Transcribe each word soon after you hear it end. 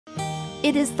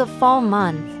It is the fall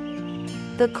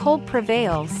month. The cold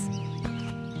prevails.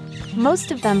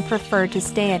 Most of them prefer to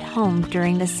stay at home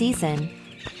during the season.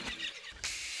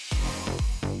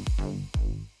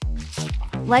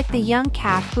 Like the young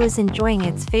calf who is enjoying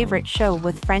its favorite show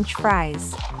with French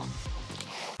fries.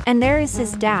 And there is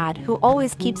his dad who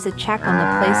always keeps a check on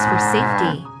the place for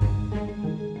safety.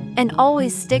 And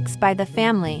always sticks by the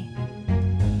family.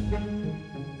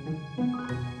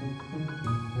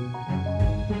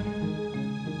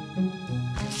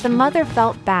 The mother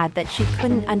felt bad that she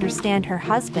couldn't understand her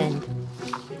husband.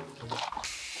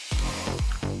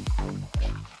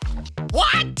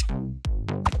 What?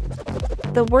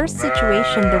 The worst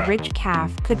situation the rich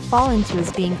calf could fall into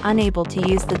is being unable to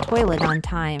use the toilet on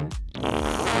time.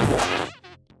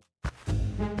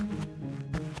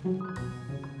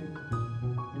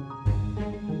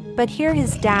 But here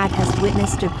his dad has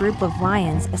witnessed a group of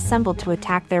lions assemble to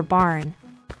attack their barn.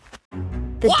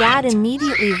 The dad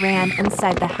immediately ran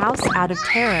inside the house out of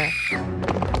terror.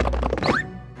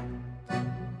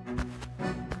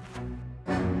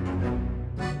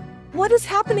 What is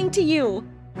happening to you?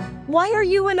 Why are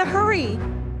you in a hurry?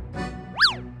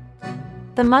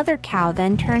 The mother cow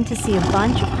then turned to see a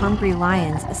bunch of hungry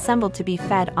lions assembled to be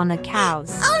fed on the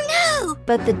cows. Oh no!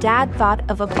 But the dad thought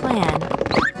of a plan.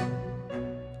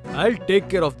 I'll take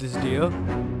care of this, dear.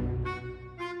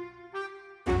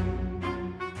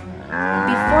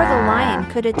 Before the lion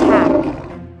could attack,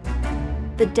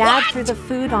 the dad threw the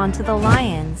food onto the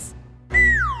lions.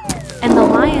 And the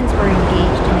lions were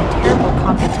engaged in a terrible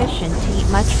competition to eat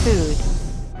much food.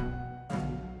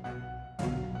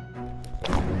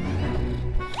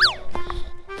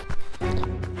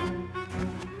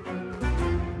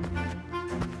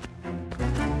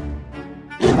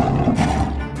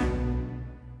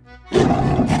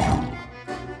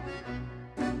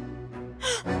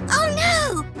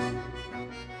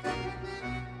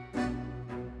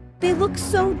 They look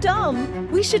so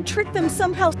dumb. We should trick them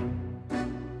somehow.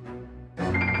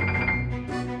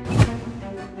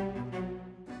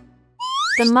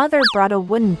 The mother brought a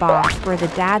wooden box where the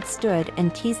dad stood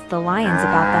and teased the lions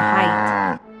about the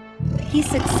height. He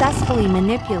successfully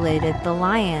manipulated the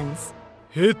lions.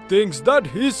 He thinks that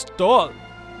he's tall.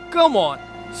 Come on,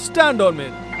 stand on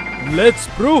me. Let's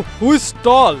prove who's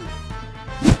tall.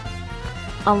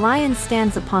 A lion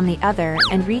stands upon the other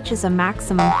and reaches a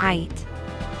maximum height.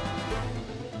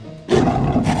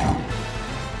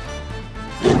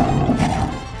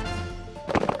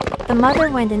 The mother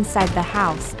went inside the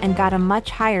house and got a much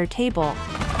higher table.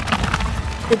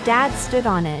 The dad stood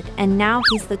on it, and now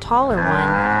he's the taller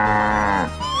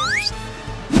one.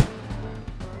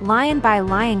 Lion by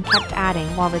lion kept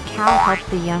adding while the cow helped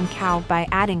the young cow by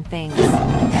adding things.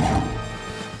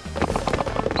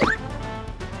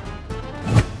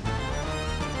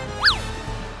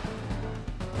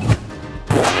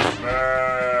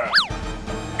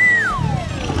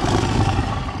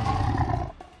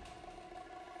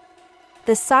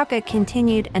 The saga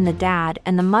continued and the dad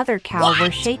and the mother cow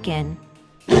were shaken.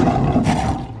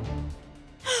 Oh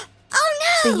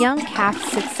no! The young calf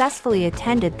successfully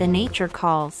attended the nature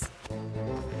calls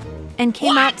and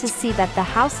came out to see that the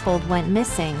household went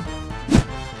missing.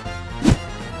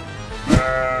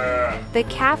 The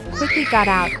calf quickly got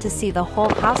out to see the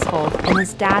whole household and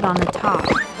his dad on the top.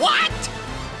 What?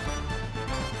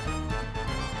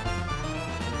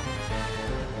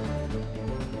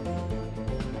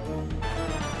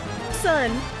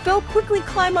 Son, go quickly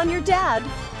climb on your dad.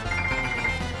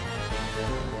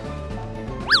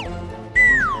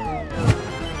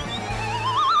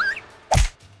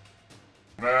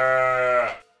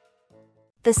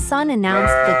 The son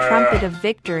announced the trumpet of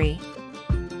victory.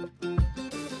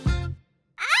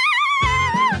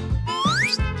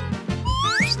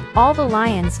 All the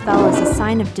lions fell as a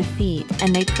sign of defeat,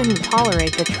 and they couldn't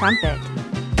tolerate the trumpet.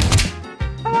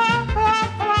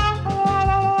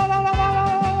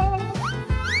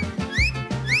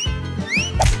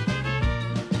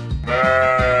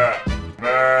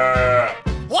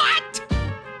 What?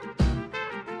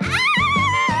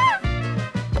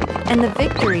 And the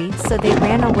victory, so they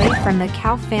ran away from the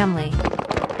cow family.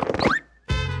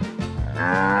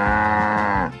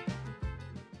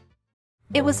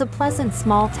 It was a pleasant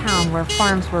small town where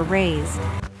farms were raised.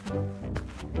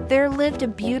 There lived a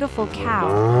beautiful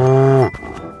cow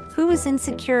who was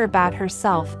insecure about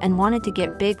herself and wanted to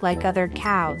get big like other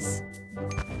cows.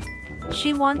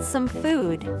 She wants some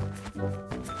food.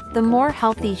 The more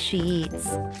healthy she eats,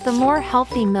 the more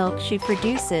healthy milk she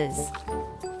produces.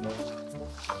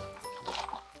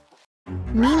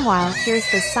 Meanwhile, here's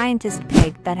the scientist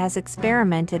pig that has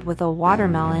experimented with a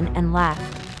watermelon and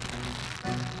left.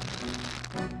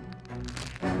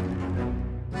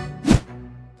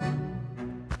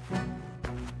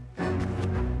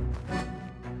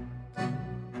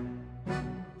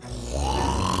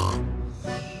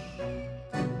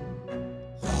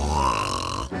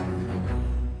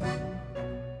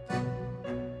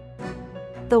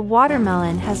 The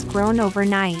watermelon has grown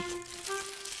overnight.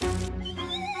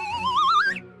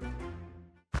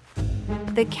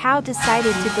 The cow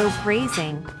decided to go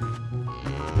grazing.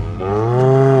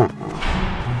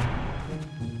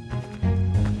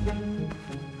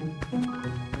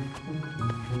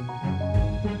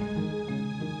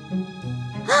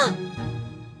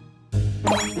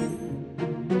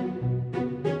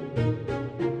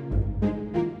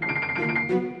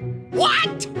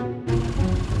 What?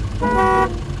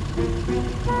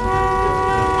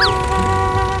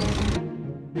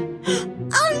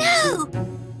 Oh no!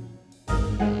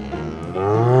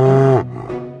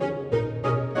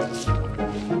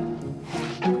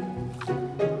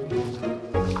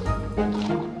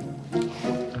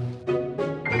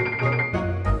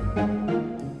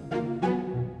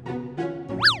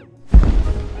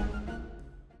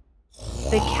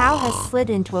 The cow has slid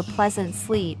into a pleasant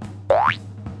sleep.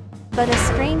 But a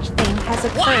strange thing has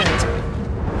occurred.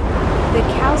 The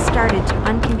cow started to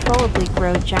uncontrollably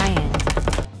grow giant.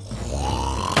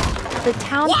 The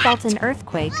town felt an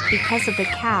earthquake because of the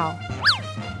cow.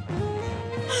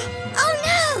 Oh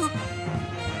no!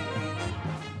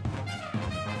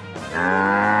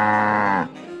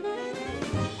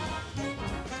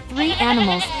 3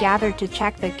 animals gathered to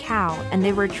check the cow, and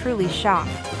they were truly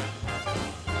shocked.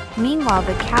 Meanwhile,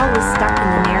 the cow was stuck in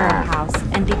the narrow house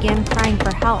and began crying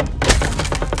for help.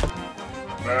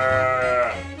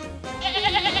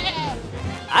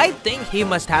 I think he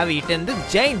must have eaten the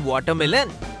giant watermelon,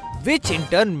 which in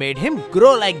turn made him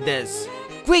grow like this.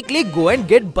 Quickly go and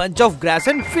get bunch of grass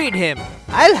and feed him.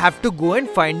 I'll have to go and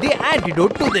find the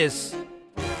antidote to this.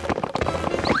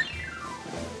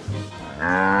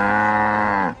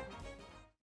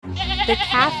 The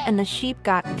calf and the sheep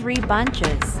got 3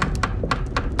 bunches.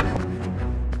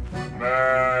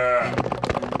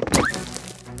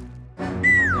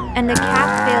 And the calf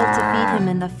failed to feed him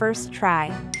in the first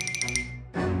try.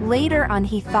 Later on,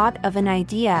 he thought of an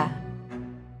idea.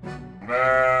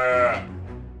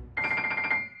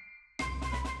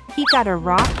 He got a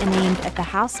rock and aimed at the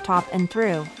housetop and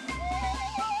threw.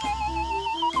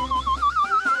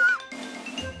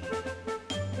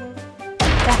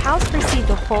 The house received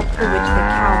a hole through which the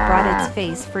cow brought its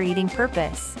face for eating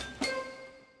purpose.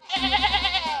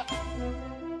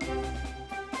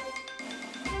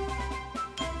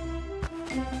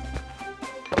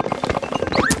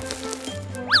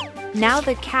 Now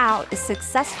the cow is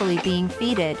successfully being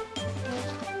feeded.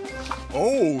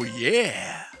 Oh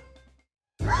yeah!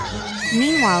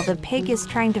 Meanwhile, the pig is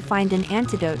trying to find an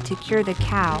antidote to cure the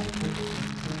cow.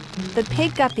 The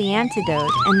pig got the antidote,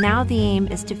 and now the aim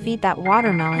is to feed that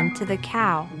watermelon to the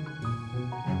cow.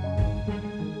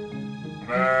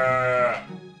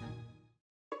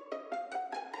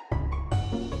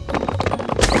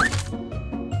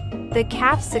 The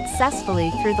calf successfully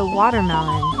threw the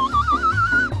watermelon,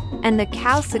 and the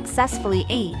cow successfully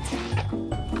ate.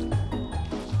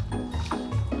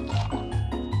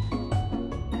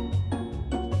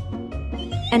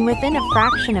 And within a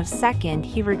fraction of a second,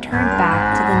 he returned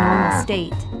back to the normal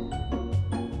state.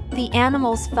 The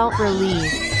animals felt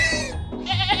relieved.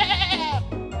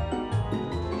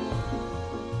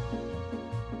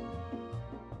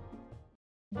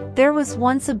 There was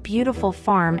once a beautiful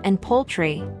farm and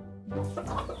poultry.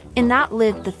 In that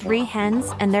lived the 3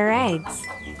 hens and their eggs,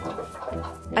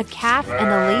 a calf and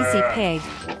a lazy pig.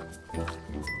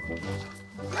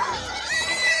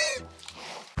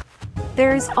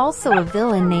 There is also a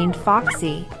villain named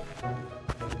Foxy.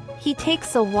 He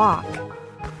takes a walk,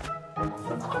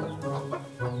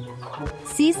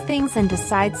 sees things and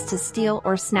decides to steal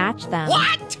or snatch them.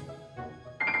 What?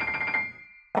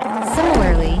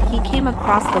 Similarly, he came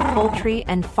across the poultry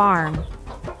and farm.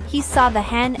 He saw the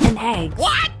hen and eggs.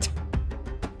 What?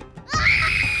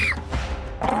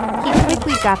 He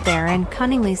quickly got there and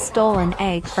cunningly stole an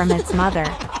egg from its mother.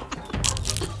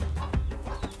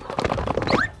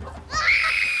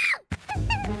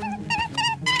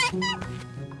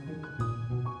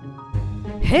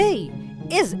 Hey,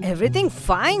 is everything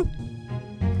fine?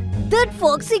 That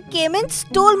Foxy came and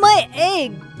stole my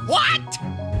egg. What?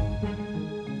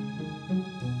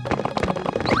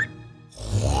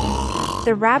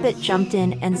 The rabbit jumped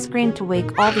in and screamed to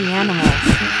wake all the animals.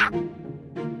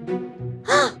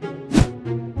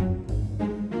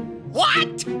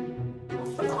 What?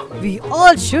 We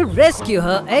all should rescue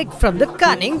her egg from the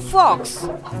cunning fox.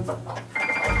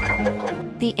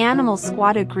 The animal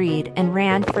squad agreed and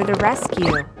ran for the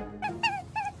rescue.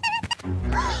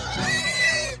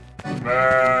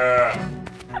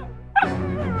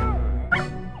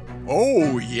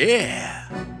 Oh yeah!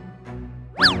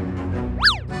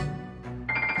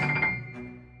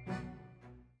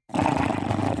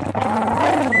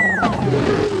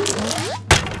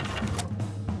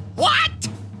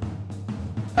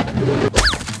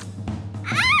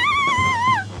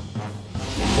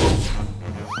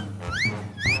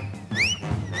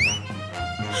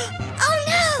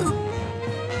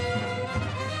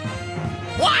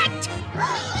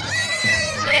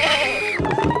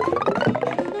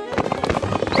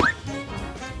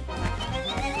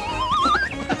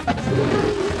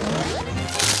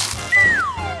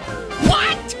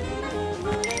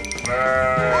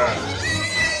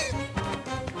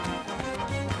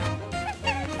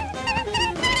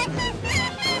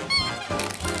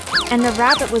 and the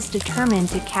rabbit was determined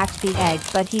to catch the egg,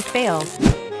 but he failed.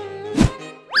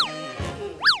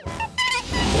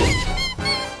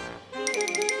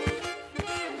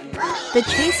 The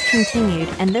chase continued,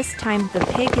 and this time the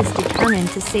pig is determined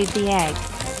to save the egg.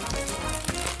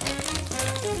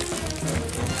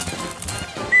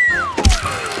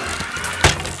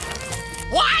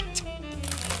 What?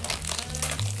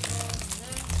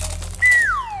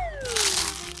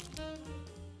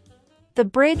 The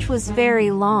bridge was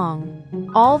very long.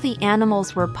 All the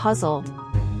animals were puzzled.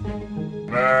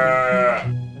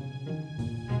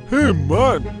 Hey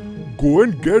man, go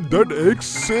and get that egg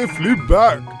safely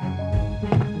back.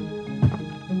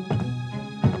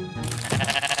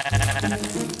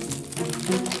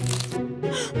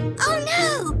 Oh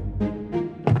no!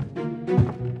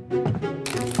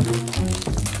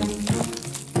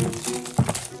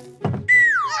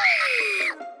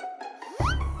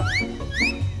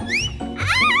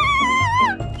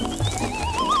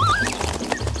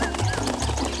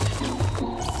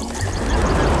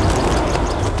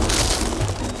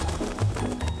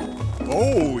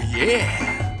 Oh, yeah.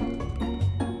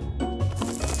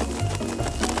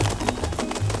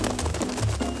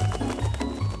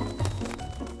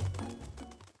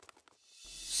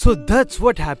 So that's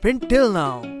what happened till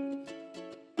now.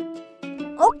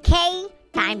 Okay,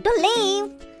 time to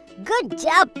leave. Good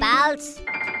job, pals.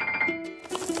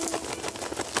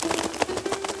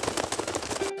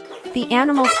 The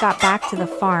animals got back to the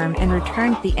farm and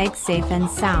returned the egg safe and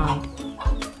sound.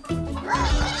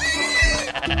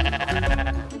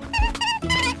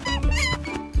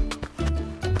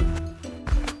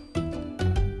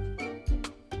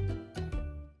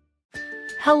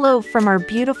 Hello from our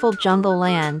beautiful jungle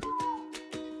land.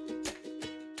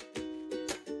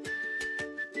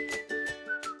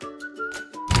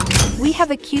 We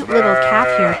have a cute little calf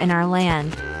here in our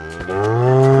land.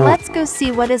 Let's go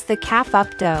see what is the calf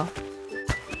up to.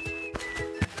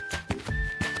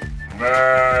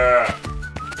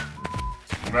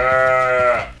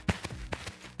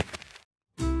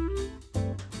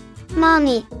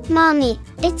 Mommy,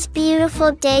 it's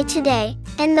beautiful day today,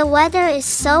 and the weather is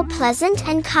so pleasant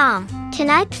and calm. Can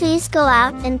I please go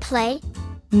out and play?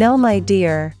 No, my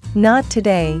dear, not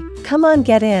today. Come on,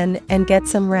 get in and get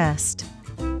some rest.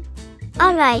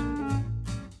 All right.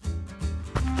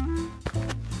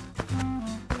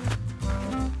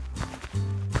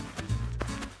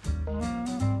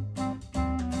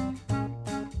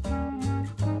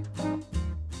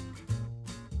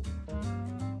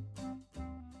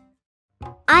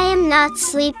 I am not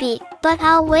sleepy, but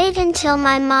I'll wait until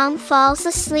my mom falls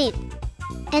asleep.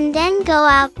 And then go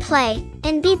out play,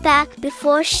 and be back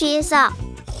before she is up.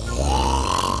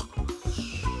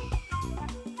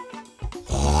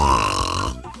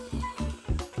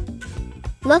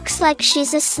 Looks like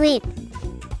she's asleep.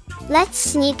 Let's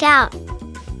sneak out.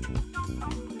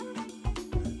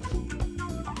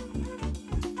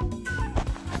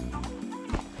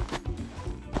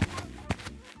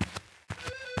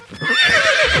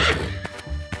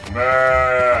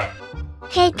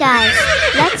 Hey guys,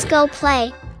 let's go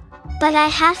play. But I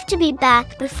have to be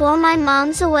back before my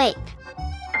mom's awake.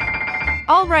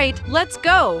 All right, let's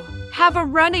go. Have a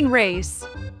running race.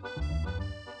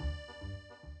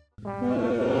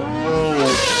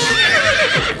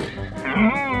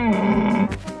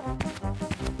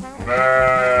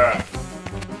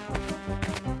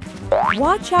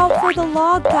 Watch out for the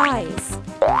log, guys.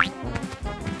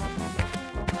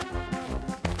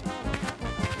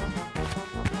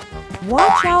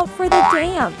 Watch out for the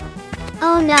dam.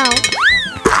 Oh no.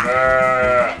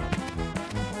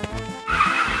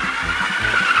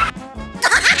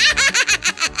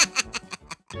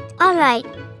 All right.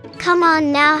 Come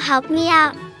on now, help me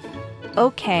out.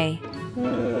 Okay.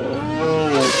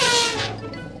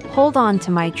 Hold on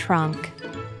to my trunk,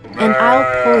 and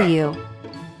I'll pull you.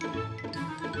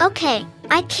 Okay,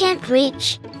 I can't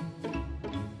reach.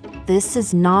 This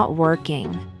is not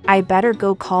working. I better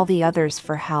go call the others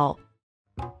for help.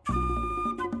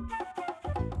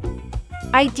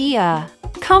 Idea!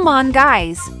 Come on,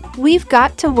 guys. We've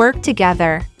got to work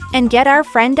together and get our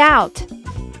friend out.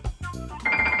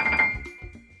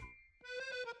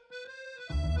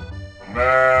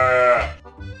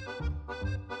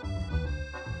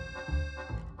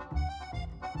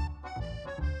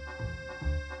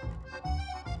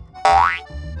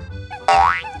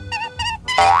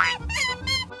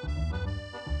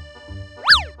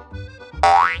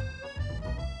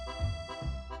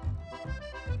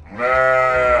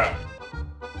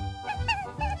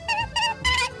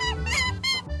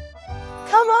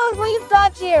 Come on, we've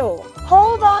got you.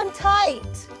 Hold on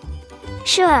tight.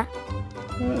 Sure.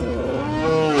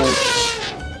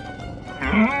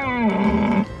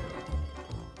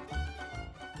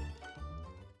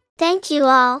 Thank you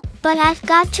all, but I've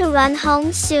got to run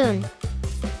home soon.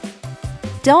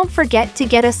 Don't forget to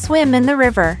get a swim in the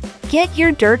river. Get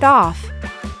your dirt off.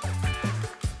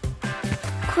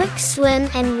 Quick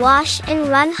swim and wash and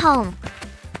run home.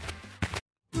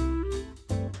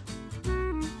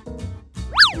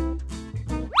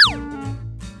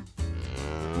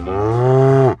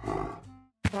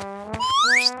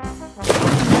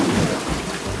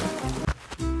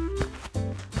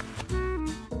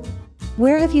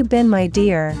 Where have you been, my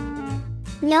dear?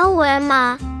 Nowhere,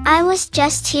 Ma. I was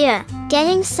just here,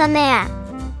 getting some air.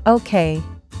 Okay.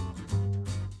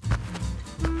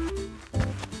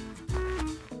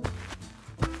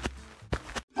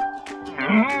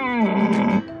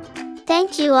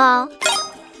 Thank you all.